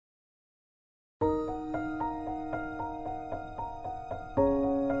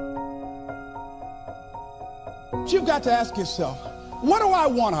But you've got to ask yourself, what do I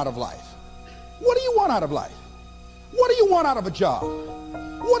want out of life? What do you want out of life? What do you want out of a job?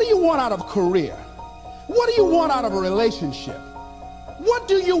 What do you want out of a career? What do you want out of a relationship? What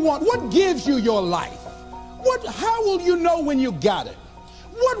do you want? What gives you your life? How will you know when you got it?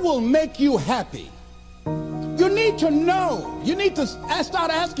 What will make you happy? You need to know. You need to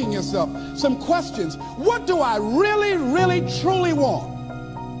start asking yourself some questions. What do I really, really, truly want?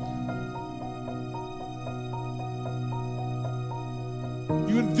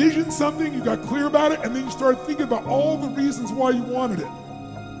 You envisioned something, you got clear about it, and then you started thinking about all the reasons why you wanted it.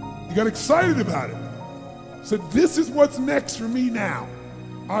 You got excited about it. Said, this is what's next for me now.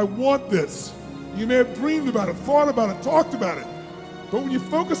 I want this. You may have dreamed about it, thought about it, talked about it. But when you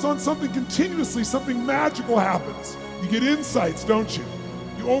focus on something continuously, something magical happens. You get insights, don't you?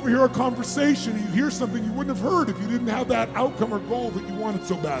 You overhear a conversation, and you hear something you wouldn't have heard if you didn't have that outcome or goal that you wanted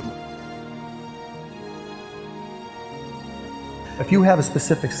so badly. If you have a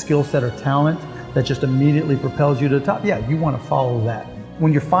specific skill set or talent that just immediately propels you to the top, yeah, you want to follow that.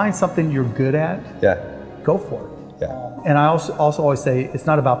 When you find something you're good at, go for it. And I also always say it's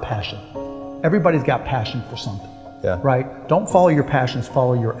not about passion. Everybody's got passion for something, right? Don't follow your passions,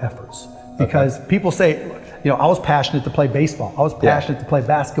 follow your efforts. Because people say, you know, I was passionate to play baseball. I was passionate to play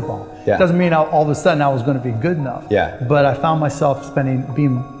basketball. Doesn't mean all of a sudden I was going to be good enough. But I found myself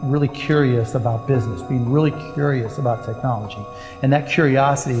being really curious about business, being really curious about technology. And that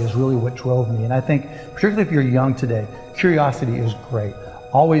curiosity is really what drove me. And I think, particularly if you're young today, curiosity is great.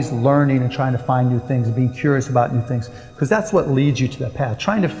 Always learning and trying to find new things and being curious about new things, because that's what leads you to that path.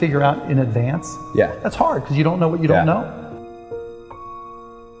 Trying to figure out in advance, that's hard because you don't know what you don't know.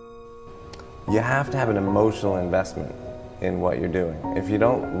 You have to have an emotional investment in what you're doing. If you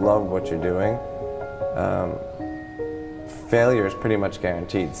don't love what you're doing, failure is pretty much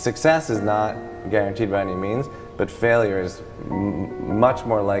guaranteed. Success is not guaranteed by any means, but failure is much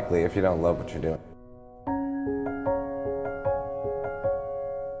more likely if you don't love what you're doing.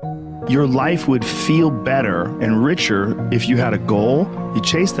 Your life would feel better and richer if you had a goal, you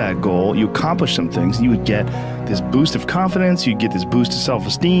chased that goal, you accomplished some things, and you would get this boost of confidence, you'd get this boost of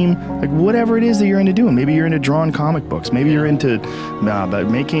self-esteem, like whatever it is that you're into doing. Maybe you're into drawing comic books, maybe you're into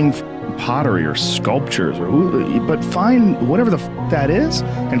making pottery or sculptures, but find whatever the that is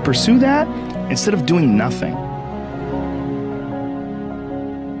and pursue that instead of doing nothing.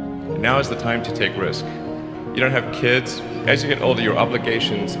 Now is the time to take risk. You don't have kids. As you get older, your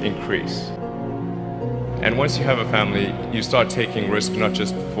obligations increase. And once you have a family, you start taking risk not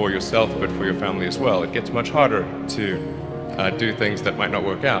just for yourself, but for your family as well. It gets much harder to do things that might not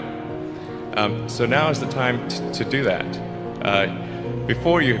work out. So now is the time to do that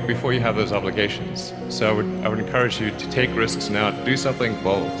before you have those obligations. So I would encourage you to take risks now, to do something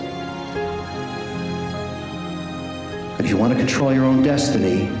bold. If you want to control your own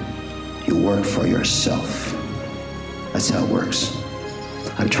destiny, you work for yourself. That's how it works.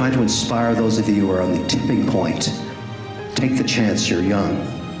 I'm trying to inspire those of you who are on the tipping point. Take the chance, you're young.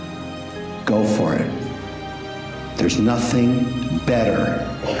 Go for it. There's nothing better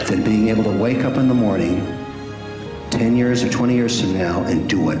than being able to wake up in the morning 10 years or 20 years from now and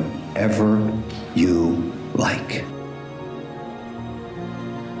do whatever you like.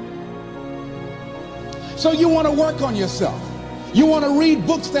 So you want to work on yourself. You want to read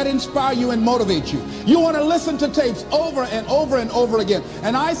books that inspire you and motivate you. You want to listen to tapes over and over and over again.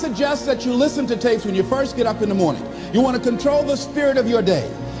 And I suggest that you listen to tapes when you first get up in the morning. You want to control the spirit of your day.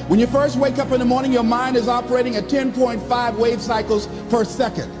 When you first wake up in the morning, your mind is operating at 10.5 wave cycles per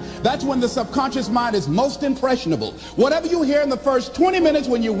second. That's when the subconscious mind is most impressionable. Whatever you hear in the first 20 minutes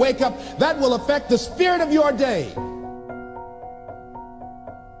when you wake up, that will affect the spirit of your day.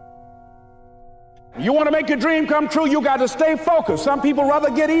 You want to make your dream come true, you got to stay focused. Some people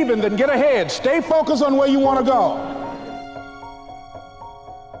rather get even than get ahead. Stay focused on where you want to go.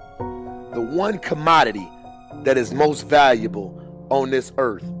 The one commodity that is most valuable on this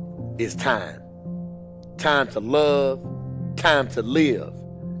earth is time. Time to love, time to live.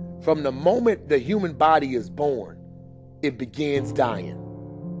 From the moment the human body is born, it begins dying.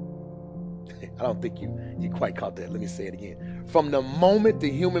 I don't think you quite caught that. Let me say it again. From the moment the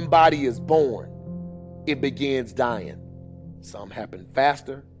human body is born, it begins dying. Some happen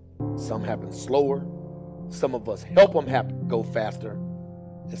faster, some happen slower. Some of us help them go faster,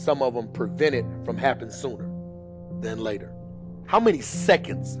 and some of them prevent it from happening sooner than later. How many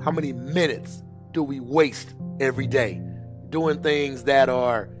seconds, how many minutes do we waste every day doing things that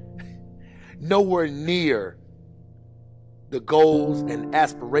are nowhere near the goals and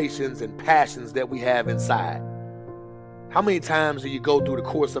aspirations and passions that we have inside? How many times do you go through the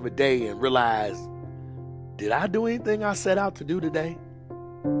course of a day and realize, did I do anything I set out to do today?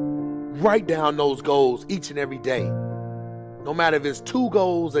 Write down those goals each and every day. No matter if it's 2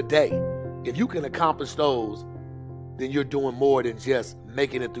 goals a day, if you can accomplish those, then you're doing more than just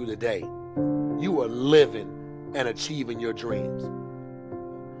making it through the day. You are living and achieving your dreams.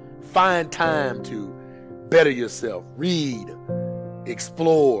 Find time to better yourself. Read,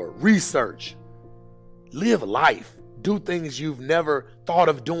 explore, research. Live life. Do things you've never thought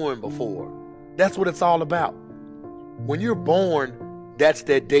of doing before. That's what it's all about. When you're born, that's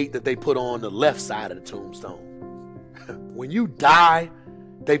that date that they put on the left side of the tombstone. When you die,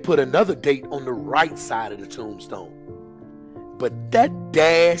 they put another date on the right side of the tombstone. But that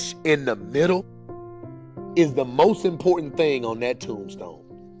dash in the middle is the most important thing on that tombstone.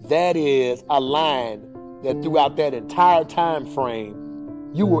 That is a line that throughout that entire time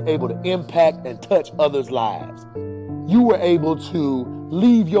frame, you were able to impact and touch others' lives. You were able to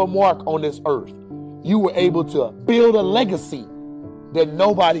leave your mark on this earth. You were able to build a legacy that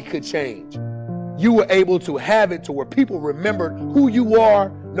nobody could change. You were able to have it to where people remembered who you are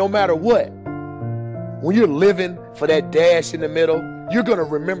no matter what. When you're living for that dash in the middle, you're going to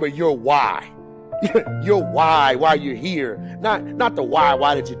remember your why. Your why you're here. Not the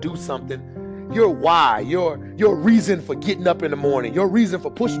why did you do something. Your why, your reason for getting up in the morning, your reason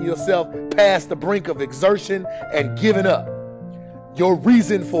for pushing yourself past the brink of exertion and giving up. Your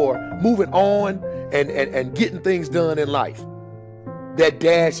reason for moving on and getting things done in life. That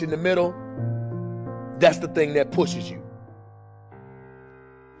dash in the middle, that's the thing that pushes you.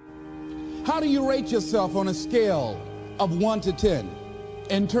 How do you rate yourself on a scale of 1 to 10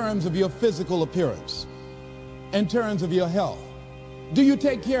 in terms of your physical appearance, in terms of your health? Do you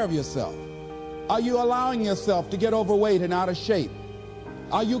take care of yourself? Are you allowing yourself to get overweight and out of shape?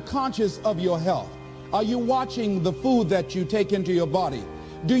 Are you conscious of your health? Are you watching the food that you take into your body?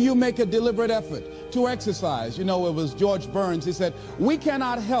 Do you make a deliberate effort to exercise? You know, it was George Burns, he said, we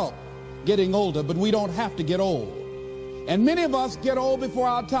cannot help getting older, but we don't have to get old. And many of us get old before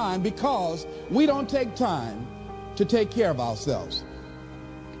our time because we don't take time to take care of ourselves.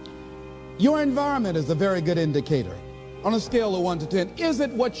 Your environment is a very good indicator. On a scale of 1 to 10, is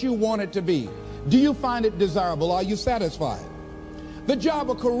it what you want it to be? Do you find it desirable? Are you satisfied? The job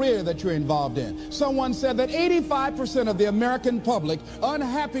or career that you're involved in. Someone said that 85% of the American public are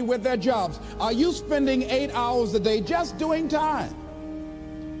unhappy with their jobs. Are you spending 8 hours a day just doing time?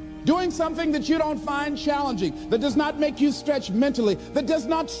 Doing something that you don't find challenging, that does not make you stretch mentally, that does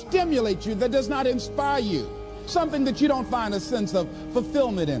not stimulate you, that does not inspire you. Something that you don't find a sense of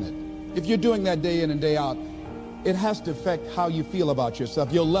fulfillment in it. If you're doing that day in and day out, it has to affect how you feel about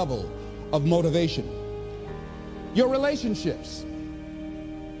yourself, your level of motivation. Your relationships.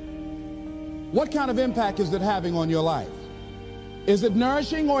 What kind of impact is it having on your life? Is it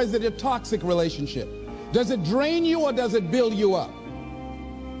nourishing or is it a toxic relationship? Does it drain you or does it build you up?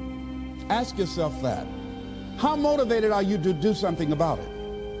 Ask yourself that. How motivated are you to do something about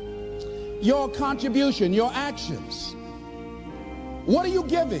it? Your contribution, your actions. What are you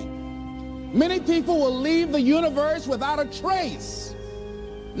giving? Many people will leave the universe without a trace.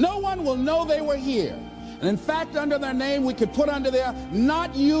 No one will know they were here. And in fact, under their name, we could put under there,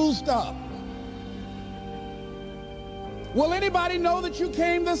 not used up. Will anybody know that you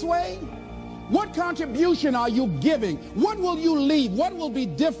came this way? What contribution are you giving? What will you leave? What will be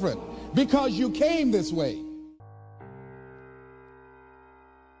different because you came this way?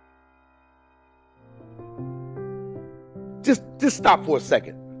 Just stop for a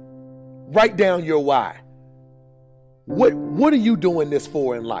second. Write down your why. What are you doing this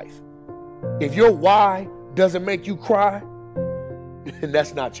for in life? If your why doesn't make you cry, then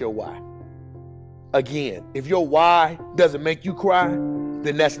that's not your why. Again, if your why doesn't make you cry,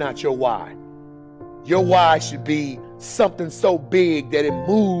 then that's not your why. Your why should be something so big that it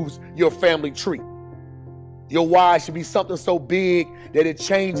moves your family tree. Your why should be something so big that it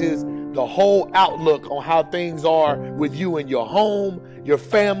changes the whole outlook on how things are with you and your home, your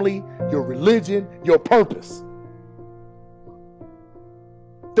family, your religion, your purpose.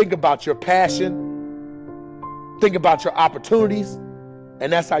 Think about your passion. Think about your opportunities.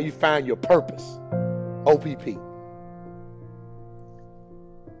 And that's how you find your purpose. OPP.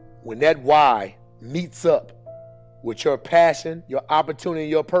 When that why meets up with your passion, your opportunity,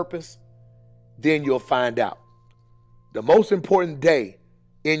 your purpose, then you'll find out. The most important day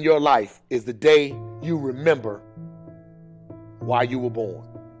in your life is the day you remember why you were born.